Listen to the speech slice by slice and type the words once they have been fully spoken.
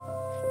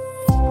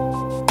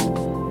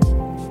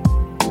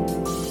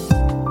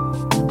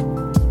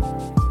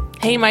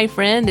Hey, my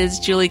friend, it's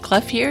Julie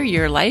Clough here,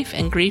 your life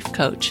and grief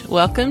coach.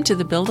 Welcome to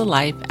the Build a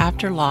Life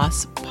After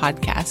Loss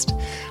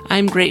podcast.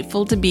 I'm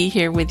grateful to be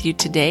here with you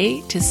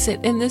today to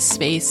sit in this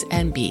space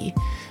and be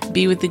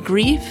with the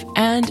grief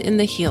and in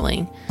the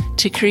healing,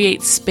 to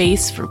create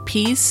space for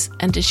peace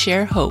and to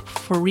share hope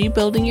for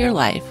rebuilding your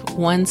life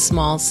one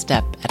small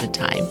step at a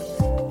time.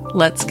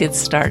 Let's get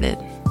started.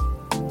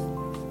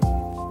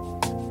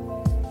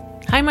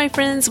 Hi, my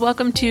friends.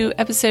 Welcome to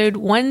episode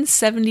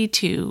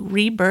 172,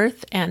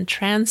 Rebirth and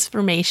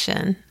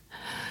Transformation.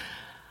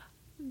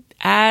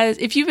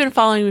 If you've been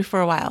following me for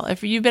a while,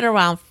 if you've been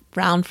around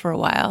for a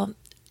while,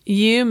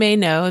 you may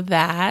know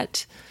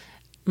that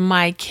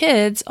my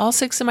kids, all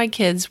 6 of my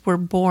kids, were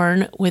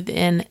born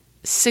within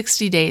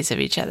 60 days of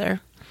each other.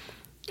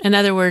 In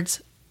other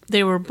words,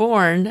 they were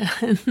born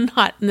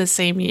not in the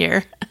same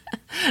year.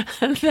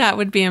 That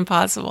would be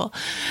impossible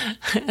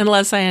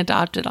unless I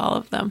adopted all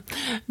of them.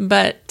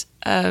 But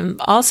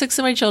all 6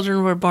 of my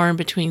children were born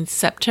between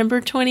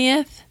September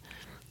 20th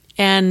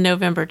and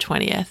November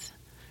 20th,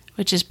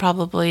 which is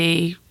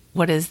probably,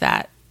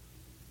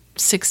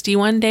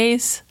 61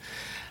 days,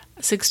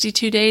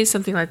 62 days,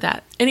 something like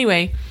that.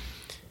 Anyway,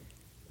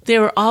 they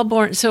were all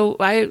born. So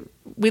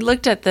we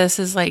looked at this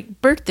as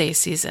like birthday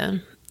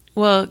season.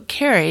 Well,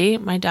 Carrie,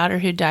 my daughter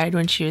who died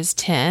when she was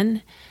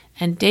 10,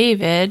 and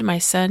David, my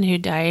son who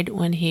died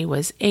when he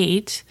was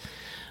 8,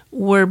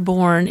 were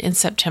born in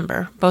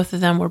September. Both of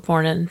them were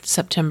born in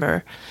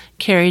September.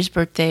 Carrie's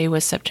birthday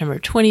was September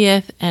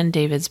 20th, and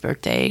David's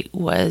birthday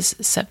was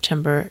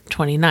September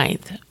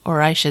 29th,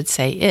 or I should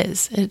say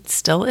it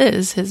still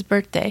is his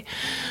birthday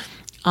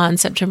on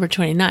September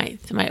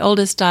 29th. My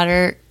oldest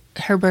daughter,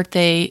 her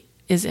birthday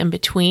is in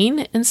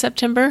between in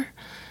September,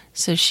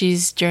 so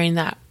she's during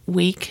that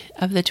week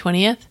of the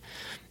 20th.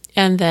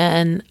 And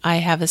then I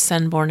have a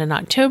son born in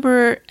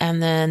October,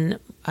 and then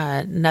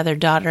another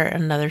daughter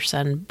and another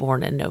son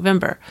born in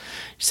November.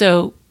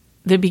 So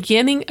the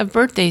beginning of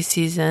birthday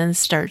season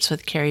starts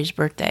with Carrie's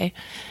birthday.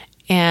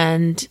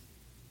 And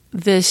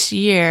this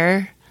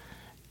year,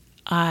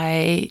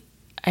 I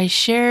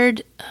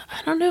shared,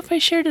 I don't know if I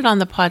shared it on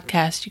the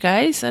podcast, you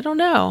guys. I don't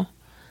know.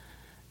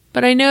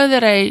 But I know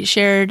that I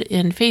shared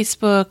in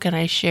Facebook and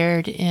I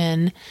shared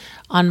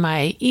on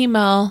my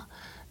email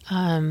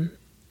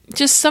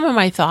just some of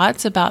my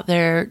thoughts about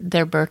their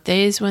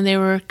birthdays when they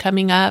were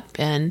coming up,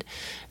 and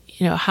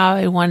how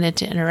I wanted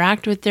to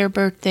interact with their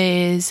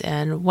birthdays,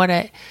 and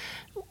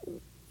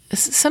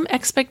some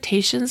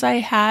expectations I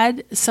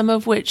had, some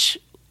of which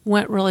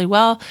went really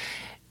well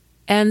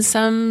and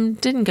some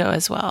didn't go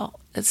as well.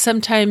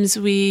 Sometimes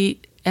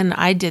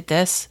I did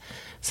this,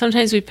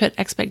 sometimes we put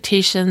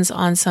expectations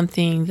on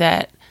something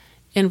that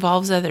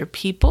involves other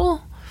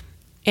people,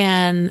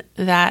 and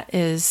that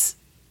is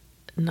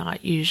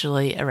not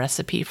usually a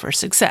recipe for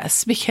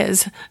success,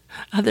 because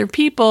other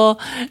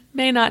people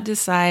may not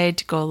decide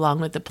to go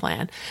along with the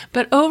plan.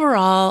 But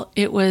overall,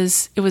 it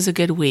was a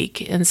good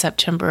week in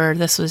September.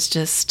 This was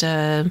just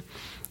a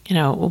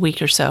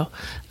week or so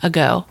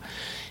ago,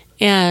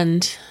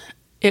 and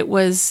it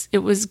was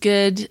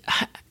good.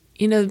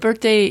 The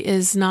birthday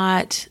is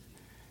not.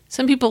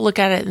 Some people look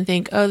at it and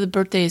think, "Oh, the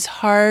birthday is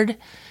hard."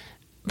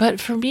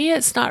 But for me,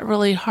 it's not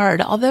really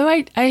hard. Although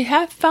I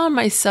have found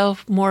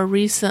myself more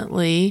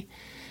recently,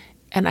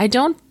 and I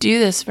don't do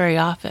this very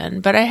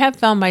often, but I have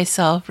found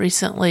myself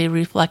recently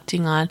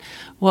reflecting on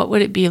what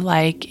would it be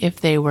like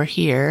if they were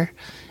here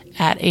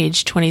at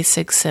age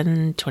 26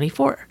 and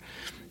 24,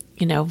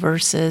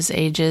 versus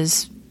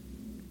ages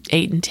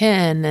 8 and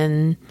 10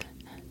 and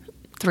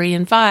 3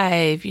 and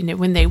 5,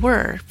 when they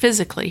were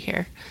physically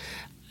here.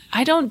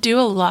 I don't do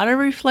a lot of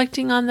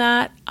reflecting on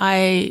that.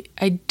 I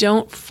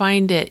don't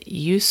find it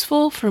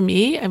useful for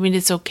me. I mean,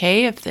 it's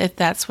okay if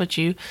that's what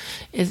you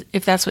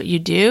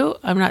do.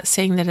 I'm not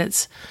saying that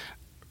it's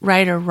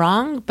right or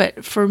wrong,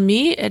 but for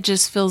me, it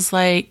just feels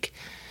like,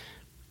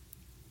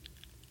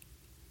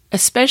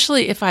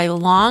 especially if I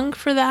long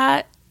for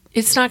that,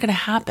 it's not going to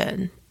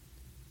happen.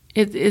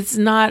 It's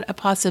not a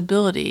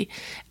possibility.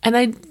 And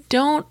I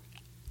know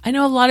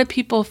a lot of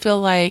people feel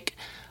like,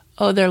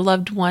 oh, their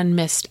loved one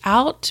missed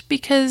out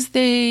because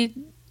they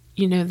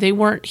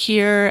weren't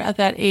here at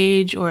that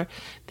age, or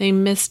they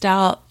missed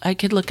out. I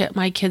could look at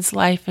my kid's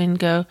life and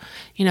go,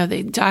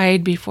 they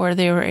died before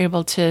they were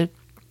able to,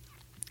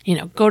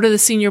 go to the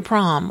senior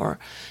prom or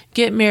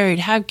get married,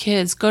 have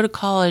kids, go to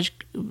college,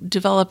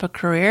 develop a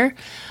career.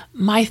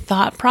 My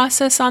thought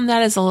process on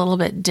that is a little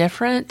bit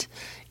different,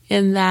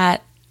 in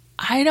that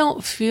I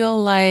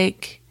feel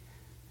like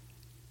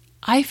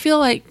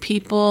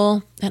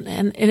people,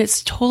 and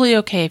it's totally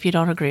okay if you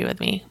don't agree with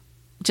me,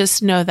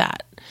 just know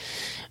that.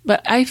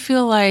 But I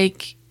feel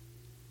like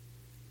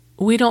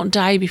we don't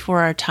die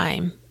before our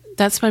time.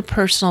 That's my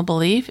personal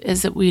belief,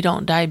 is that we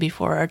don't die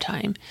before our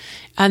time,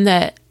 and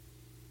that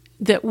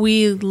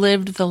we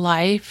lived the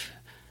life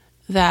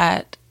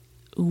that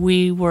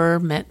we were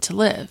meant to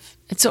live.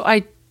 And so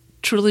I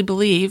truly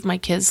believe my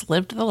kids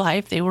lived the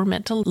life they were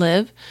meant to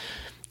live,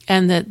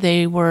 and that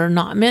they were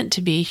not meant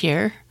to be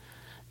here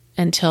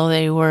until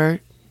they were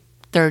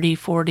 30,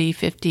 40,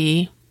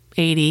 50,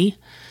 80.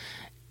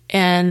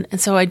 And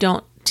so I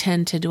don't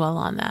tend to dwell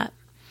on that.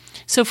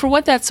 So for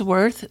what that's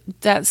worth,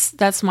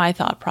 that's my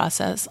thought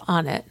process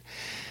on it.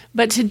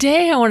 But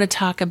today I want to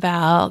talk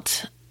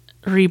about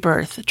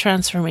rebirth,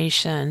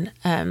 transformation.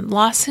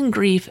 Loss and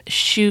grief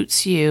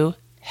shoots you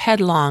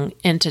headlong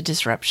into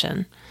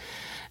disruption.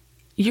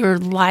 Your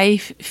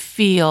life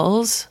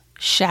feels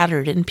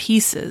shattered in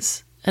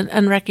pieces and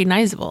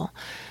unrecognizable.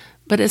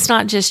 But it's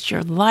not just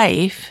your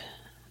life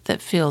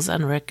that feels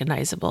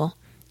unrecognizable.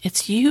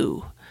 It's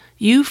you.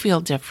 You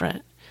feel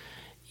different.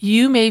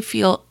 You may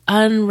feel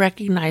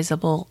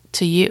unrecognizable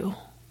to you.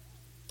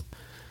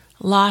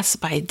 Loss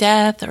by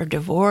death or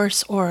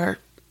divorce or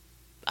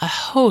a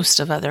host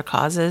of other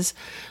causes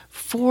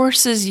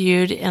forces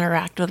you to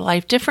interact with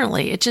life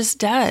differently. It just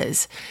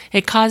does.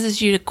 It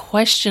causes you to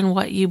question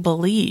what you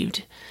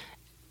believed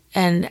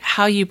and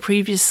how you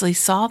previously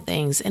saw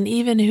things and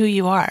even who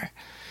you are.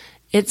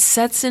 It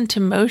sets into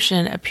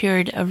motion a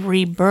period of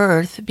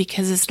rebirth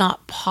because it's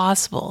not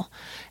possible.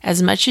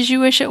 As much as you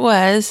wish it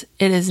was,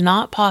 it is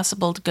not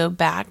possible to go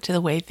back to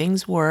the way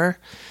things were.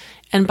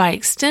 And by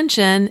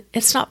extension,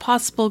 it's not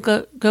possible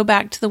to go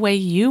back to the way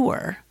you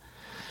were.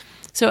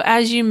 So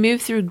as you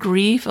move through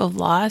grief of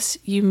loss,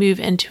 you move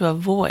into a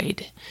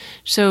void.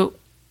 So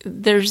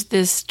there's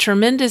this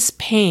tremendous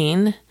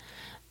pain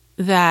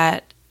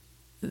that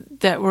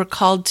we're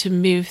called to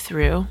move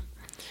through.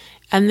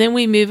 And then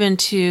we move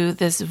into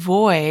this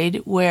void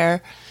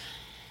where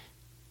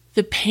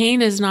the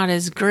pain is not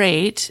as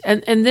great.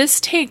 And this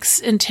takes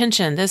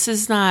intention. This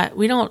is not,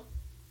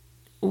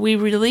 we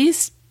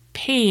release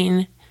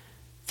pain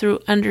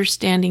through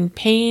understanding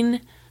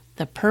pain,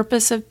 the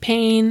purpose of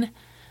pain,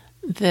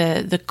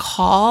 the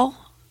call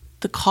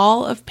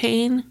of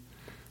pain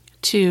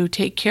to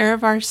take care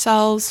of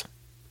ourselves,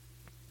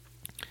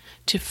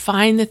 to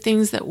find the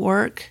things that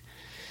work.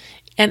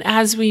 And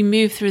as we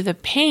move through the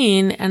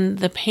pain and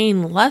the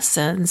pain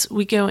lessens,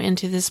 we go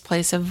into this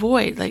place of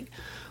void. Like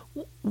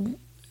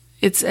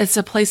it's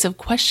a place of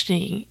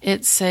questioning.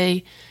 It's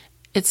an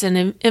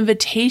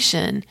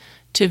invitation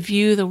to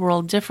view the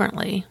world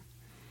differently.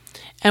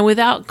 And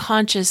without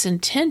conscious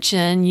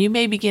intention, you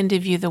may begin to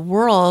view the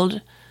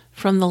world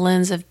from the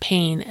lens of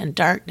pain and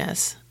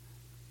darkness.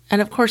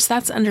 And of course,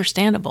 that's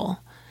understandable.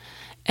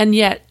 And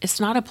yet, it's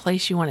not a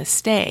place you want to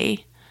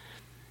stay.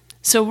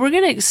 So we're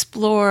going to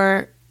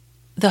explore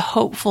the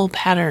hopeful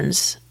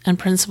patterns and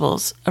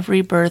principles of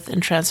rebirth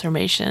and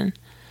transformation,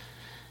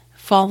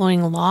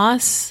 following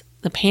loss,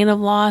 the pain of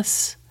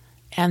loss,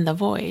 and the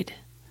void.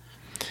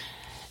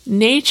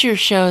 Nature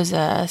shows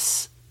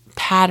us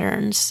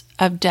patterns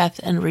of death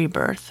and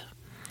rebirth.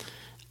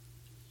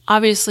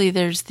 Obviously,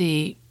 there's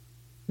the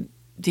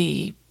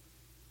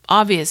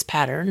obvious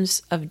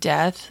patterns of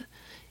death,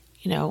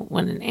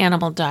 when an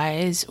animal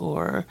dies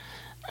or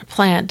a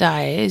plant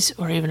dies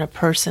or even a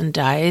person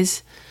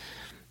dies.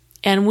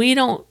 And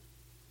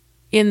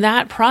in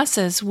that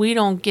process, we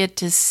don't get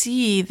to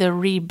see the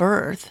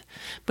rebirth.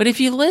 But if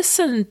you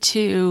listen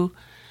to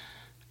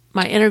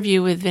my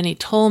interview with Vinnie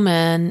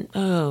Tolman,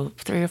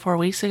 3 or 4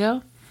 weeks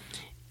ago,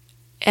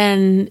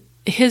 and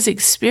his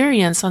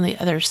experience on the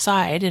other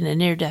side in a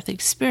near-death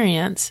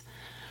experience,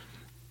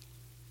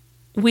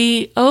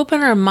 we open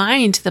our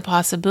mind to the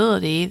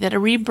possibility that a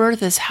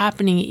rebirth is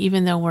happening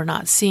even though we're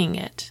not seeing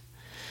it.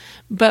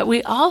 But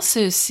we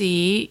also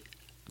see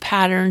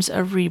patterns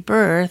of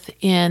rebirth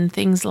in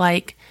things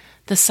like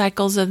the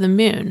cycles of the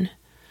moon,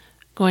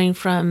 going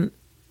from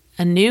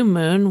a new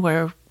moon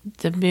where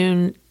the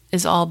moon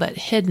is all but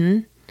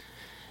hidden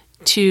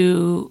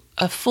to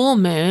a full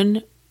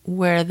moon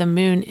where the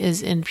moon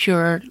is in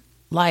pure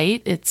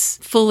light, it's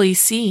fully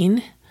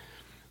seen,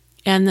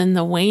 and then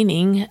the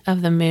waning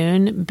of the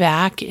moon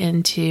back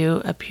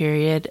into a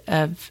period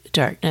of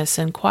darkness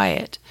and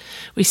quiet.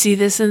 We see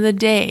this in the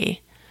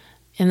day,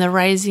 in the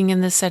rising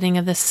and the setting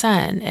of the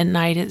sun. At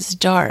night it's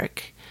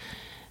dark.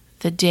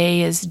 The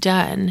day is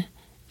done.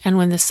 And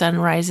when the sun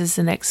rises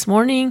the next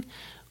morning,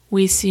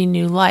 we see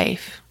new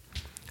life.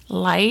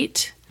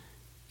 Light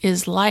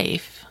is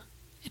life.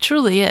 It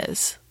truly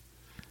is.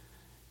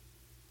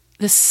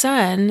 The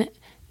sun,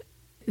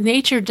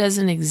 nature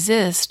doesn't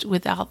exist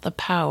without the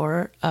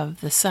power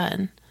of the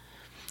sun.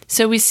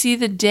 So we see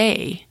the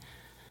day,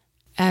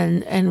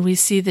 and we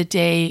see the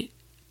day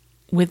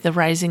with the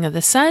rising of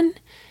the sun,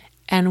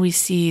 and we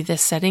see the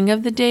setting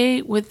of the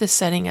day with the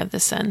setting of the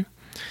sun.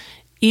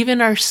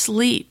 Even our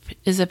sleep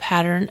is a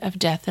pattern of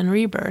death and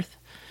rebirth.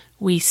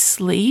 We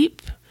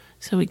sleep,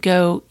 so we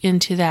go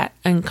into that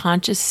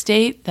unconscious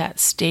state, that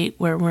state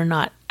where we're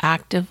not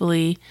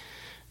actively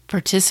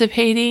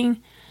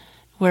participating,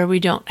 where we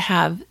don't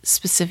have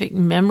specific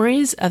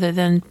memories other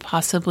than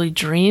possibly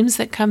dreams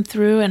that come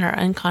through in our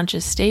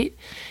unconscious state,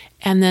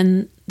 and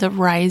then the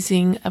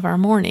rising of our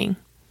morning.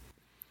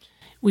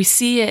 We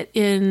see it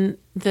in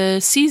the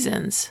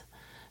seasons,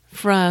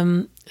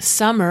 from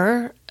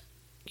summer,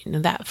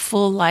 that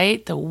full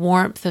light, the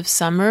warmth of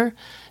summer,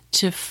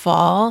 to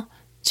fall,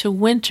 to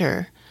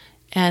winter,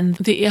 and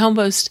the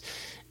almost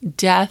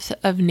death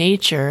of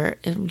nature,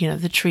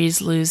 the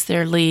trees lose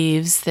their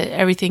leaves, that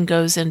everything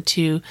goes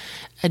into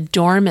a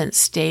dormant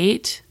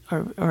state,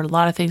 or a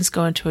lot of things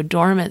go into a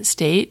dormant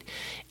state,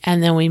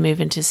 and then we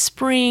move into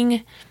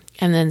spring,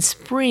 and then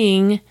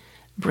spring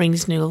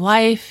brings new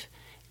life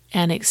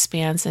and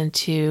expands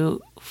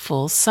into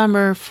full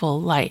summer,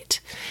 full light.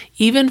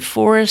 Even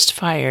forest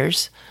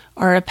fires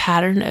are a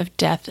pattern of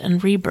death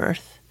and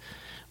rebirth.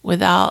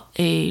 Without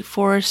a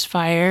forest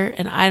fire,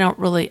 and I don't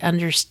really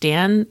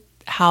understand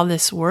how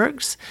this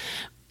works,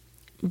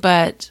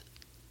 but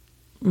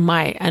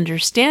my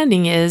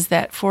understanding is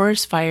that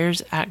forest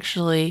fires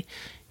actually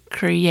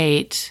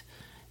create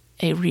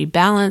a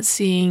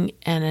rebalancing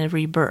and a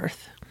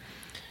rebirth.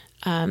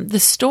 The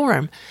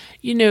storm,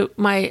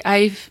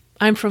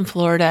 I'm from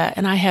Florida,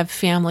 and I have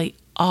family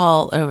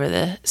all over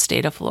the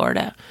state of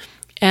Florida,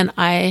 and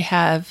I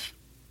have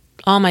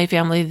all my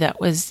family that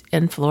was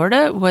in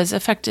Florida was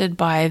affected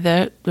by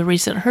the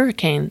recent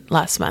hurricane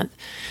last month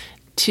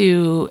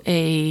to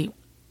a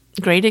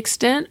great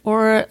extent,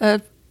 or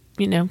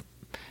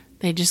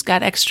they just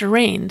got extra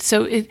rain.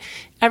 So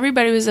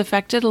everybody was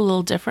affected a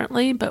little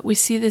differently, but we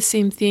see the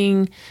same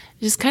thing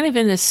just kind of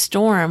in a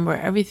storm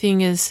where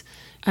everything is,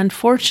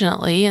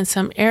 unfortunately, in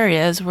some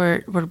areas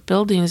where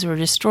buildings were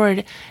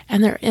destroyed,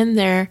 and they're in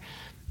there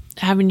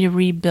having to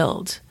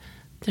rebuild.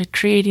 They're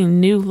creating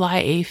new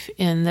life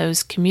in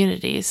those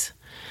communities.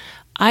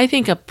 I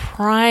think a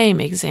prime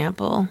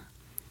example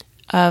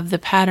of the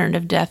pattern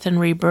of death and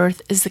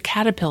rebirth is the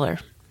caterpillar.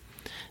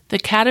 The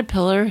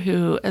caterpillar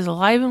who is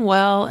alive and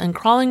well and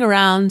crawling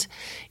around,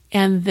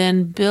 and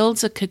then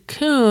builds a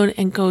cocoon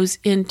and goes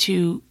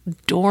into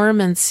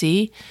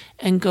dormancy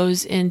and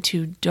goes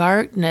into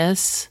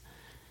darkness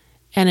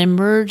and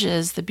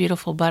emerges the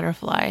beautiful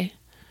butterfly.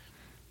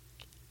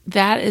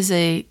 That is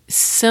a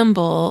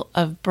symbol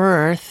of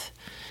birth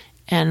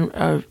and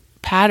a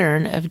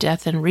pattern of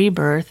death and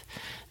rebirth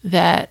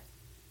that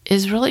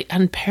is really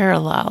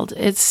unparalleled.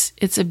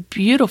 It's a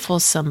beautiful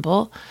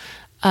symbol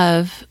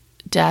of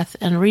death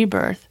and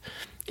rebirth.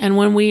 And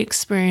when we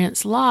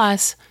experience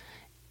loss,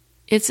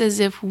 it's as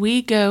if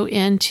we go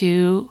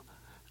into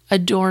a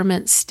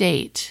dormant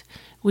state.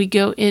 We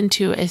go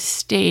into a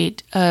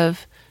state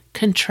of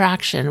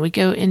contraction. We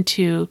go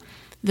into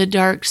the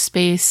dark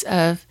space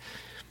of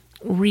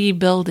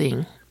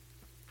rebuilding.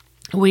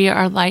 We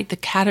are like the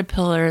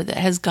caterpillar that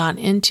has gone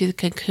into the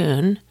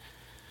cocoon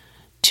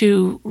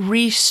to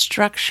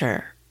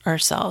restructure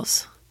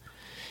ourselves.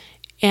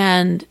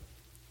 And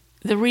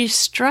the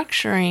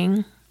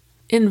restructuring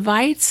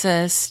invites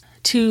us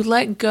to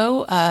let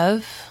go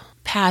of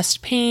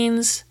past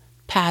pains,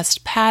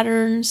 past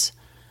patterns,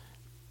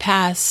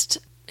 past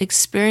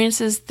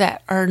experiences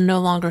that are no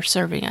longer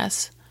serving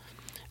us.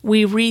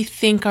 We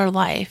rethink our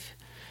life.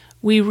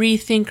 We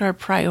rethink our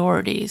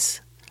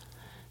priorities.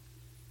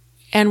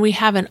 And we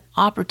have an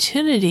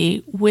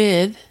opportunity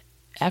with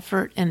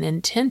effort and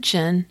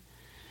intention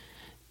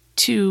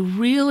to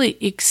really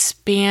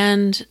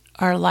expand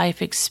our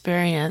life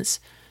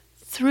experience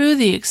through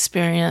the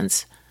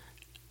experience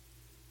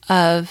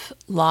of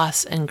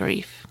loss and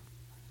grief.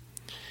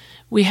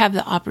 We have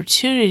the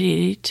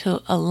opportunity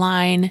to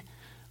align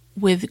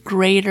with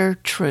greater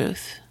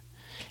truth.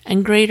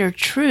 And greater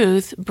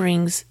truth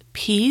brings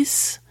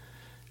peace,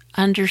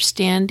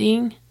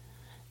 understanding,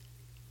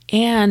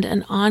 and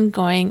an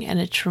ongoing and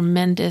a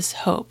tremendous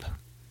hope.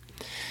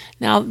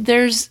 Now,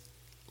 there's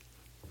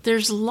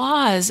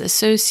laws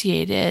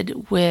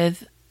associated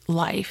with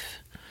life.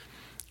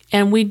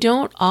 And we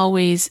don't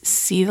always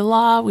see the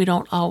law. We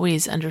don't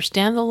always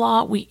understand the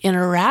law. We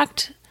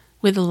interact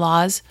with the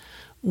laws.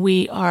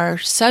 We are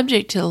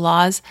subject to the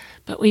laws,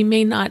 but we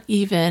may not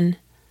even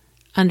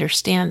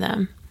understand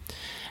them.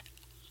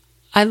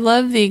 I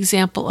love the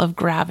example of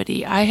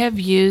gravity. I have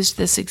used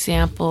this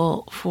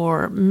example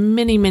for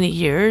many, many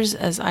years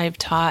as I've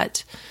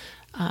taught,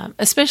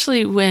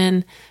 especially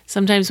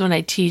sometimes when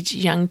I teach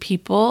young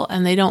people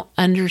and they don't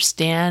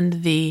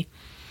understand the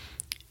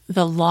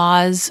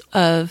laws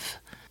of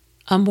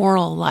a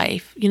moral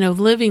life,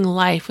 living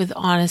life with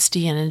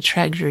honesty and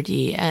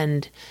integrity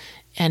and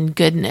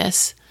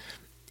goodness.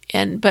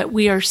 But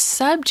we are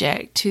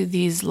subject to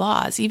these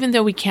laws, even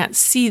though we can't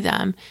see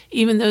them,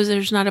 even though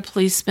there's not a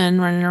policeman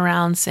running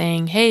around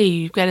saying, hey,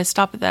 you've got to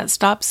stop at that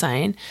stop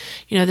sign.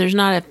 There's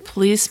not a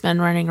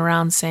policeman running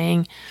around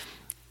saying,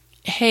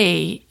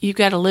 hey, you've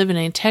got to live in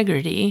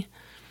integrity.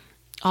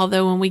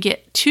 Although when we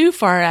get too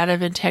far out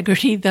of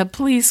integrity, the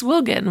police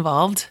will get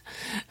involved.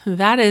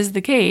 That is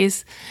the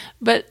case.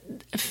 But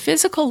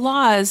physical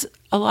laws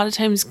a lot of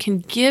times can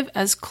give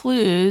us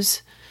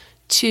clues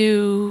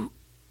to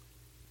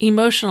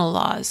emotional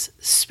laws,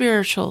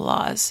 spiritual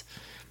laws,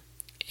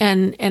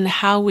 and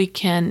how we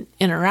can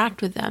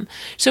interact with them.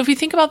 So if you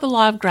think about the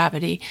law of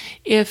gravity,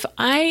 if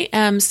I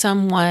am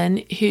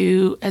someone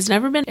who has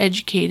never been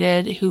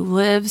educated, who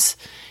lives,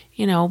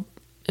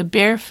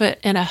 barefoot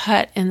in a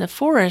hut in the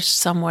forest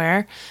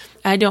somewhere,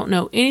 I don't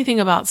know anything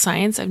about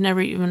science, I've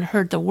never even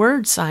heard the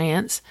word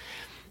science,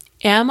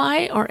 am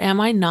I or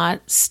am I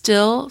not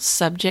still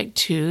subject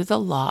to the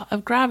law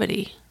of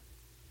gravity?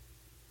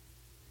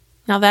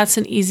 Now that's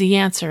an easy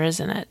answer,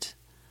 isn't it?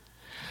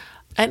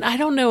 And I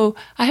don't know,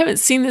 I haven't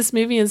seen this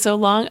movie in so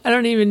long, I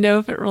don't even know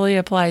if it really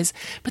applies.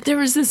 But there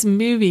was this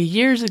movie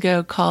years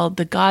ago called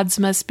The Gods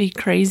Must Be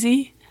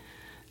Crazy,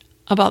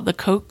 about the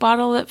Coke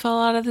bottle that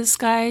fell out of the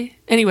sky.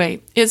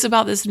 Anyway, it's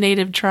about this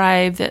native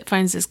tribe that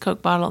finds this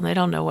Coke bottle and they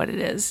don't know what it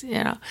is,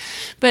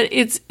 But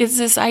it's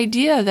this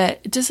idea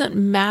that it doesn't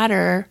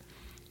matter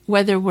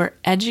whether we're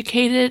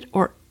educated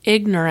or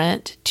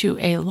ignorant to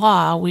a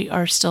law, we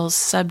are still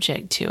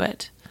subject to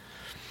it.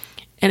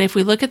 And if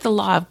we look at the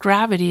law of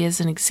gravity as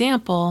an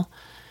example,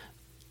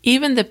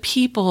 even the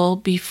people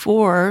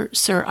before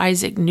Sir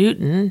Isaac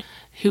Newton,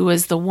 who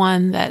was the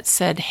one that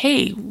said,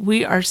 hey,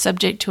 we are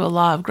subject to a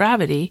law of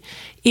gravity,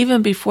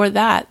 even before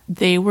that,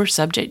 they were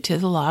subject to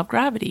the law of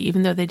gravity,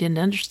 even though they didn't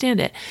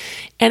understand it.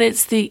 And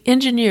it's the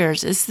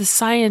engineers, it's the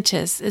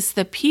scientists, it's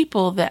the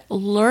people that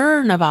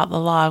learn about the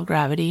law of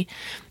gravity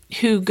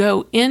who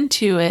go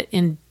into it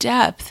in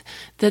depth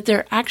that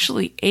they're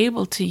actually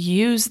able to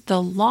use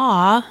the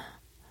law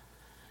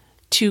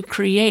to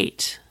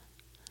create.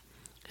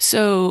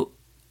 So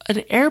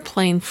an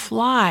airplane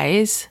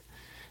flies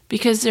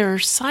because there are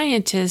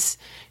scientists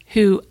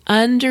who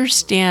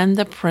understand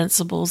the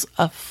principles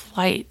of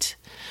flight,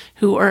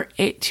 who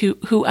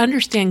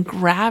understand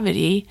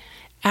gravity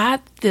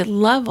at the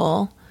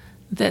level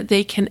that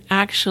they can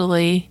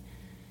actually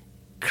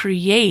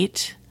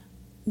create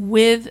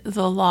with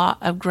the law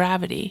of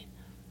gravity,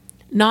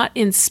 not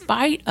in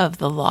spite of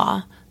the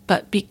law,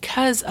 but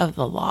because of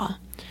the law,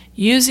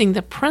 using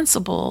the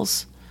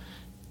principles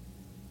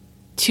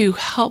to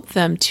help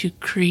them to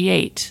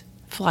create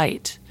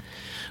flight.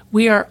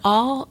 We are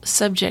all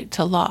subject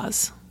to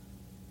laws.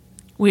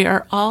 We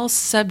are all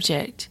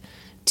subject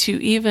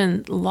to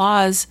even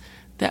laws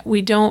that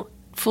we don't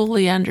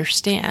fully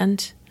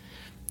understand.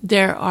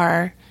 There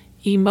are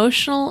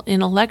emotional,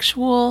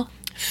 intellectual,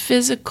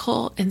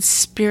 physical, and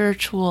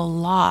spiritual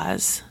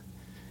laws.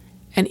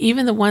 And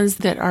even the ones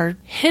that are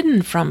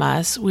hidden from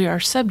us, we are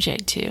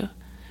subject to.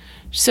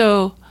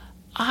 So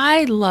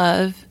I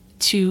love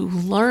to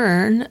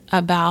learn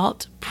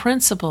about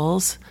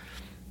principles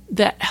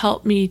that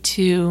help me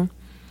to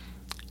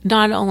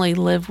not only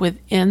live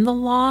within the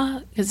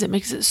law, because it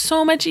makes it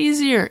so much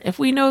easier. If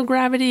we know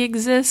gravity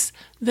exists,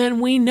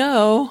 then we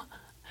know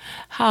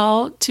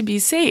how to be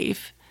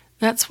safe.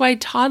 That's why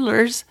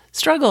toddlers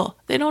struggle.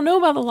 They don't know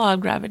about the law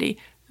of gravity.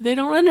 They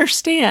don't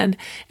understand.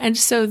 And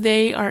so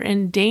they are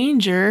in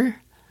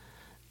danger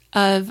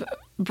of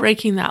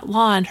breaking that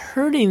law and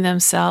hurting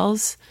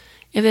themselves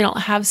if they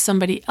don't have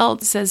somebody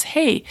else that says,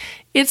 hey,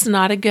 it's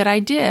not a good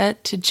idea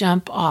to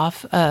jump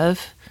off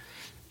of,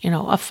 a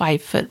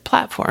 5-foot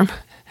platform.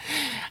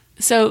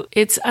 So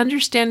it's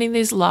understanding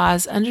these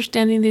laws,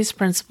 understanding these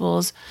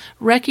principles,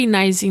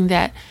 recognizing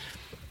that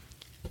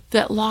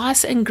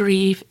loss and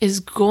grief is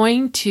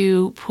going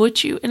to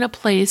put you in a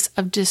place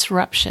of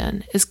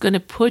disruption. It's going to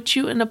put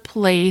you in a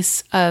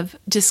place of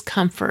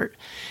discomfort.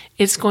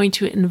 It's going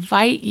to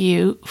invite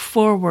you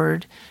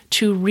forward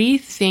to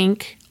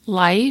rethink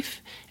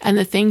life and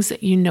the things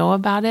that you know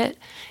about it,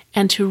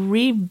 and to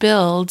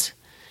rebuild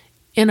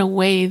in a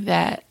way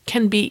that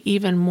can be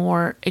even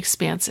more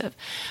expansive.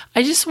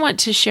 I just want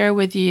to share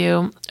with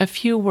you a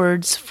few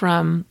words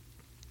from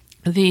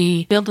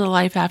the Build a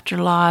Life After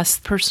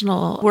Loss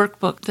personal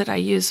workbook that I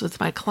use with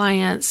my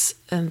clients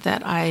and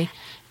that I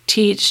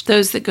teach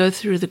those that go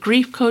through the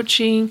grief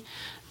coaching,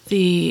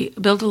 the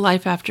Build a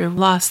Life After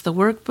Loss, the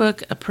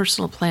workbook, a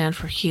personal plan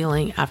for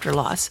healing after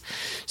loss.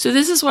 So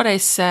this is what I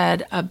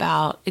said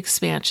about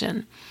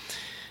expansion.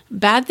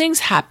 Bad things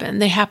happen.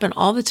 They happen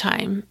all the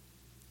time.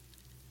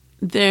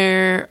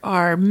 There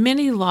are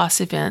many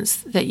loss events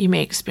that you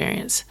may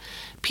experience.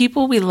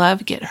 People we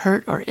love get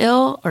hurt or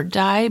ill or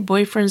die.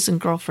 Boyfriends and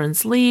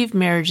girlfriends leave.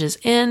 Marriages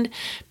end.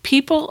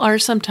 People are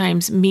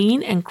sometimes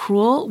mean and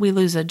cruel. We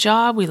lose a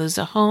job. We lose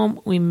a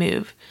home. We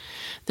move.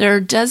 There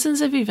are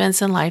dozens of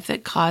events in life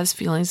that cause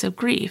feelings of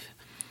grief.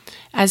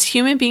 As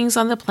human beings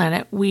on the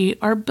planet, we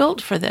are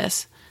built for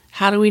this.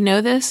 How do we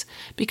know this?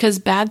 Because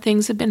bad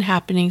things have been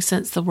happening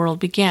since the world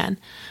began.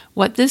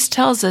 What this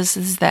tells us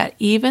is that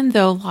even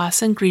though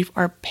loss and grief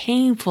are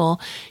painful,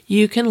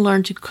 you can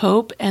learn to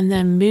cope and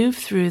then move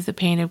through the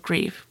pain of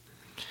grief.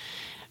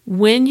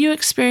 When you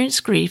experience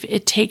grief,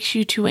 it takes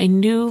you to a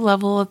new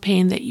level of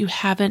pain that you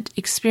haven't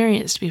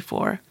experienced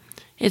before.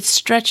 It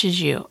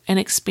stretches you and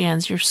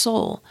expands your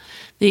soul.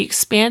 The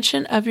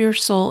expansion of your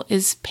soul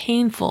is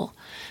painful,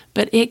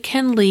 but it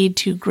can lead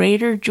to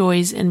greater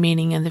joys and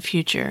meaning in the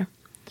future.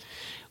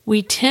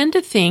 We tend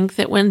to think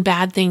that when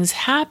bad things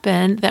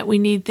happen, that we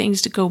need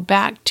things to go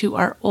back to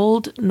our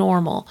old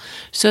normal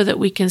so that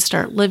we can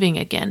start living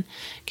again.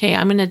 Okay,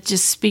 I'm going to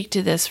just speak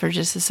to this for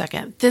just a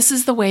second. This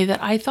is the way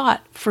that I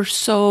thought for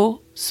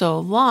so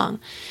long,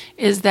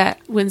 is that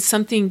when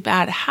something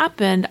bad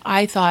happened,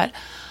 I thought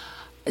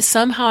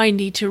somehow I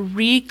need to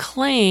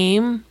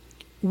reclaim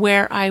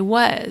where I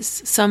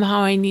was. Somehow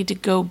I need to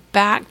go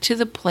back to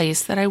the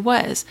place that I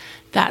was.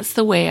 That's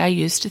the way I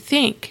used to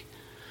think.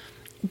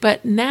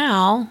 But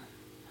now,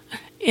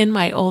 in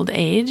my old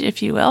age,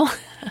 if you will,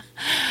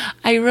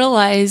 I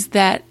realized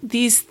that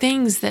these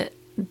things that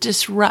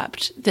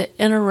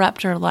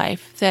interrupt our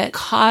life, that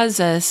cause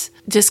us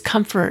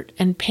discomfort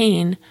and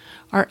pain,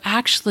 are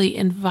actually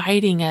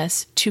inviting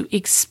us to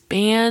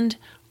expand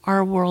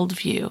our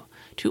worldview,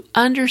 to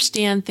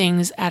understand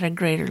things at a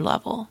greater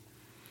level.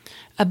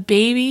 A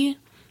baby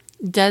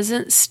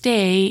doesn't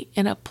stay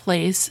in a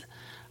place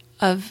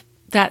of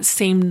that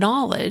same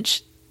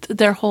knowledge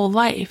their whole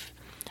life.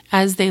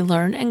 As they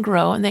learn and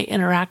grow and they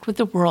interact with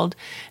the world,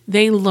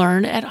 they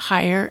learn at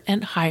higher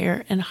and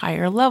higher and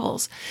higher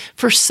levels.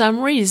 For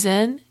some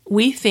reason,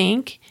 we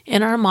think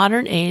in our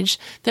modern age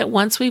that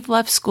once we've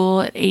left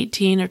school at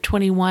 18 or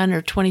 21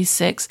 or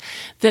 26,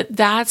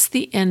 that's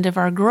the end of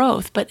our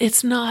growth. But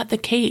it's not the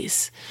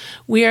case.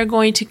 We are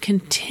going to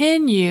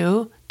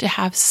continue to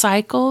have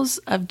cycles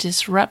of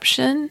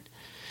disruption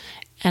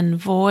and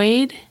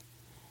void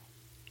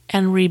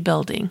and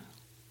rebuilding.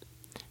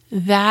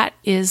 That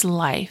is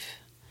life.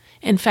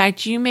 In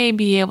fact, you may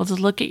be able to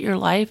look at your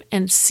life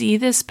and see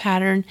this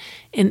pattern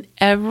in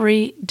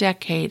every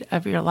decade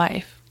of your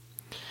life.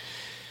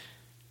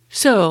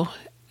 So,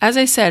 as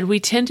I said, we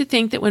tend to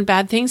think that when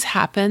bad things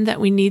happen,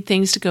 that we need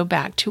things to go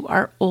back to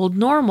our old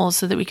normal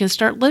so that we can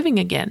start living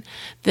again.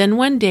 Then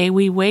one day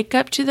we wake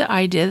up to the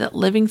idea that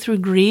living through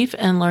grief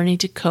and learning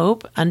to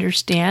cope,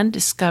 understand,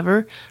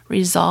 discover,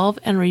 resolve,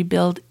 and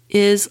rebuild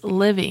is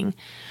living.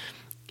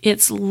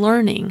 It's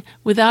learning.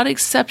 Without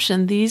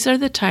exception, these are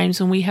the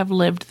times when we have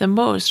lived the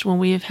most, when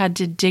we have had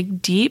to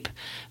dig deep,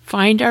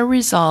 find our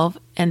resolve,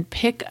 and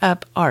pick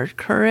up our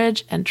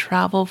courage and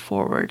travel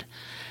forward.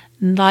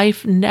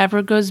 Life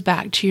never goes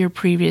back to your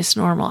previous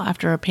normal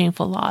after a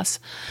painful loss,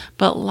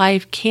 but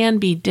life can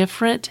be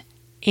different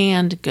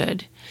and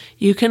good.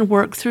 You can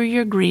work through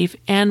your grief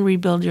and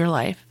rebuild your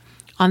life.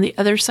 On the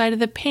other side of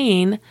the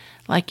pain,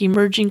 like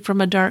emerging from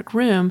a dark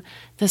room,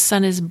 the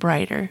sun is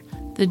brighter,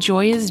 the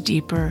joy is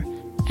deeper,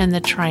 and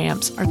the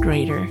triumphs are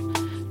greater.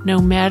 No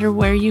matter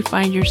where you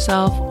find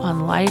yourself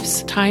on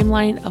life's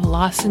timeline of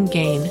loss and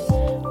gain,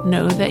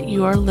 know that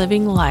you are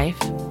living life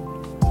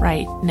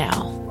right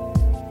now.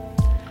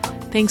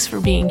 Thanks for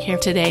being here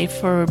today.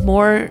 For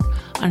more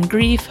on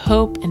grief,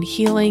 hope, and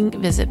healing,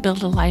 visit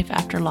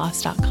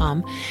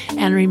buildalifeafterloss.com.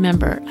 And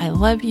remember, I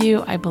love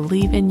you. I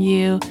believe in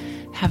you.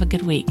 Have a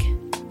good week.